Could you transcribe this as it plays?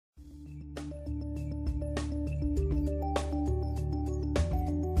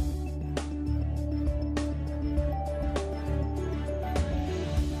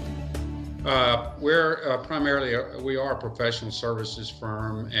We're primarily, we are a professional services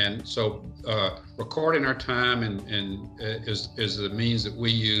firm, and so recording our time is the means that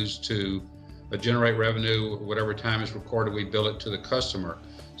we use to generate revenue. Whatever time is recorded, we bill it to the customer.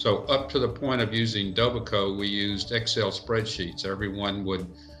 So up to the point of using Dovico, we used Excel spreadsheets. Everyone would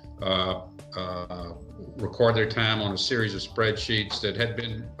record their time on a series of spreadsheets that had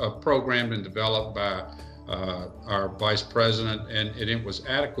been programmed and developed by our vice president, and it was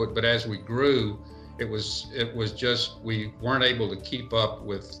adequate. But as we grew, it was just, we weren't able to keep up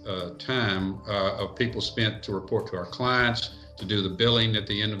with time of people spent to report to our clients, to do the billing at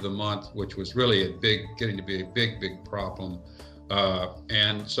the end of the month, which was really getting to be a big problem.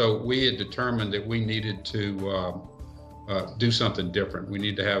 And so we had determined that we needed to do something different. We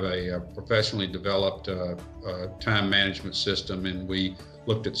need to have a professionally developed time management system, and we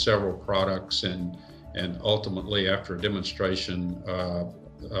looked at several products, and ultimately, after a demonstration,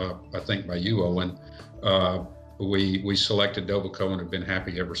 I think by you, Owen, we selected Dovico and have been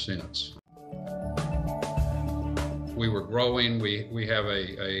happy ever since. We were growing. We have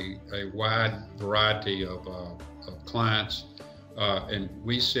a wide variety of clients, and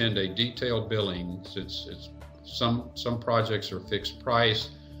we send a detailed billing. It's some projects are fixed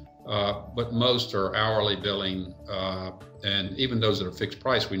price, but most are hourly billing. And even those that are fixed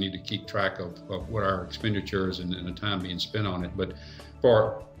price, we need to keep track of what our expenditures and the time being spent on it. But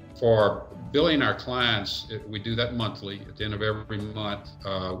for billing our clients, we do that monthly. At the end of every month,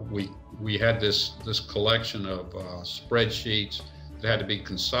 we had this collection of spreadsheets that had to be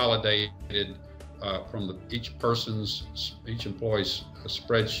consolidated from each employee's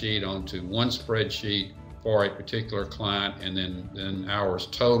spreadsheet onto one spreadsheet for a particular client, and then hours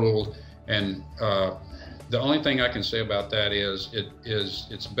totaled. And the only thing I can say about that is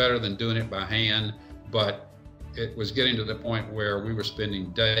it's better than doing it by hand, but it was getting to the point where we were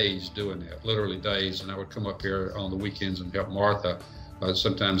spending days doing it, literally days. And I would come up here on the weekends and help Martha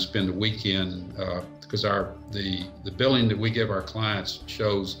sometimes spend the weekend, because the billing that we give our clients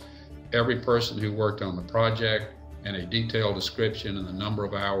shows every person who worked on the project, and a detailed description and the number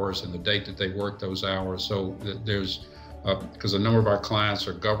of hours and the date that they worked those hours. So there's, because a number of our clients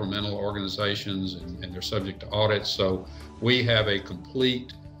are governmental organizations, and they're subject to audits. So we have a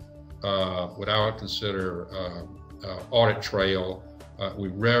complete, what I would consider audit trail. We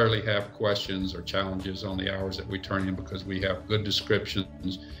rarely have questions or challenges on the hours that we turn in, because we have good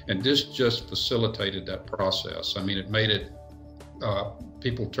descriptions, and this just facilitated that process. I mean, it made it,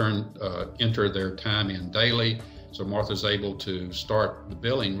 people enter their time in daily. So Martha's able to start the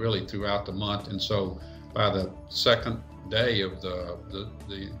billing really throughout the month, and so by the second day of the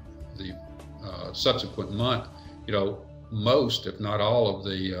subsequent month, most, if not all, of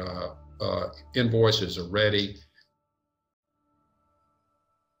the invoices are ready.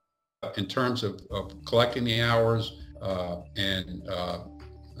 In terms of collecting the hours and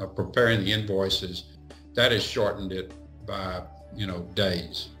preparing the invoices, that has shortened it by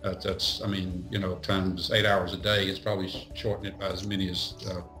days. That's, I mean, times 8 hours a day, it's probably shortened it by as many as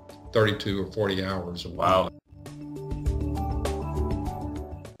 32 or 40 hours a week. Wow.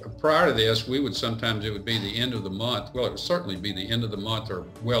 Prior to this, sometimes it would be the end of the month. Well, it would certainly be the end of the month or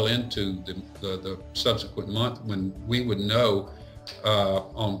well into the subsequent month, when we would know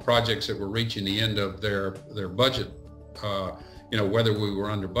on projects that were reaching the end of their budget, whether we were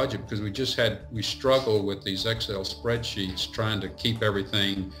under budget, because we struggle with these Excel spreadsheets trying to keep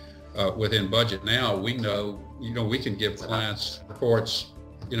everything within budget. Now we know, we can give clients reports,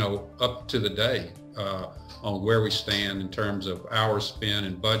 up to the day on where we stand in terms of hours spent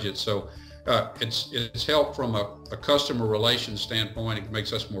and budget. So it's helped from a customer relations standpoint. It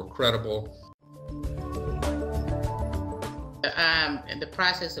makes us more credible. The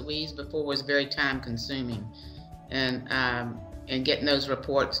process that we used before was very time consuming, and getting those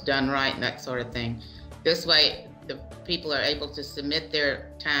reports done right and that sort of thing. This way, the people are able to submit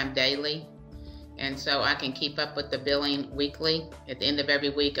their time daily, and so I can keep up with the billing weekly. At the end of every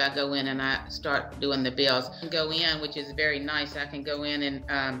week, I go in and I start doing the bills. I can go in, which is very nice. I can go in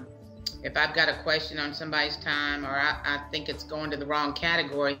and if I've got a question on somebody's time, or I think it's going to the wrong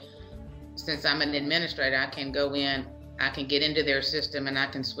category, since I'm an administrator, I can go in, I can get into their system, and I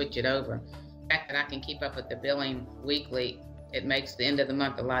can switch it over. The fact that I can keep up with the billing weekly, it makes the end of the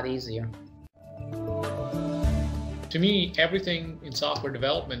month a lot easier. To me, everything in software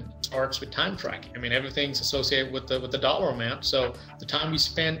development starts with time tracking. I mean, everything's associated with the dollar amount. So the time we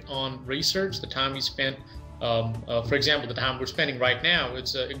spent on research, the time we spent, for example, the time we're spending right now,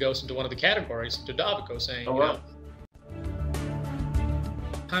 it goes into one of the categories, to Dovico, saying,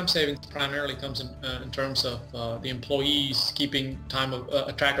 Time savings primarily comes in terms of the employees keeping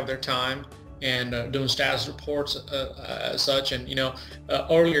track of their time and doing status reports as such. And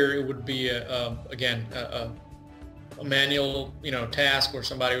earlier it would be again a manual task where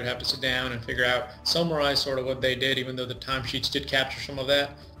somebody would have to sit down and summarize sort of what they did, even though the timesheets did capture some of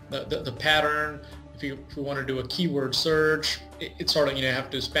that. The pattern, if we want to do a keyword search, it's sort of have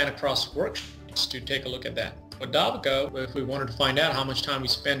to span across worksheets to take a look at that. With Dovico, if we wanted to find out how much time we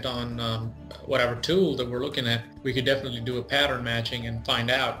spent on whatever tool that we're looking at, we could definitely do a pattern matching and find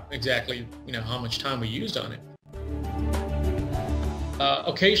out exactly how much time we used on it.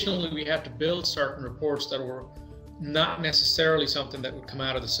 Occasionally we have to build certain reports that were not necessarily something that would come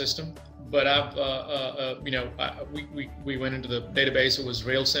out of the system, but we went into the database. It was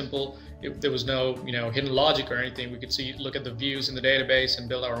real simple. There was no hidden logic or anything. We could look at the views in the database and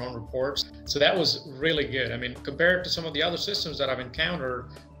build our own reports. So that was really good. I mean, compared to some of the other systems that I've encountered,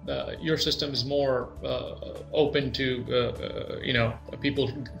 your system is more open to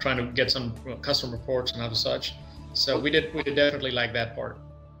people trying to get some custom reports and other such. So we did definitely like that part.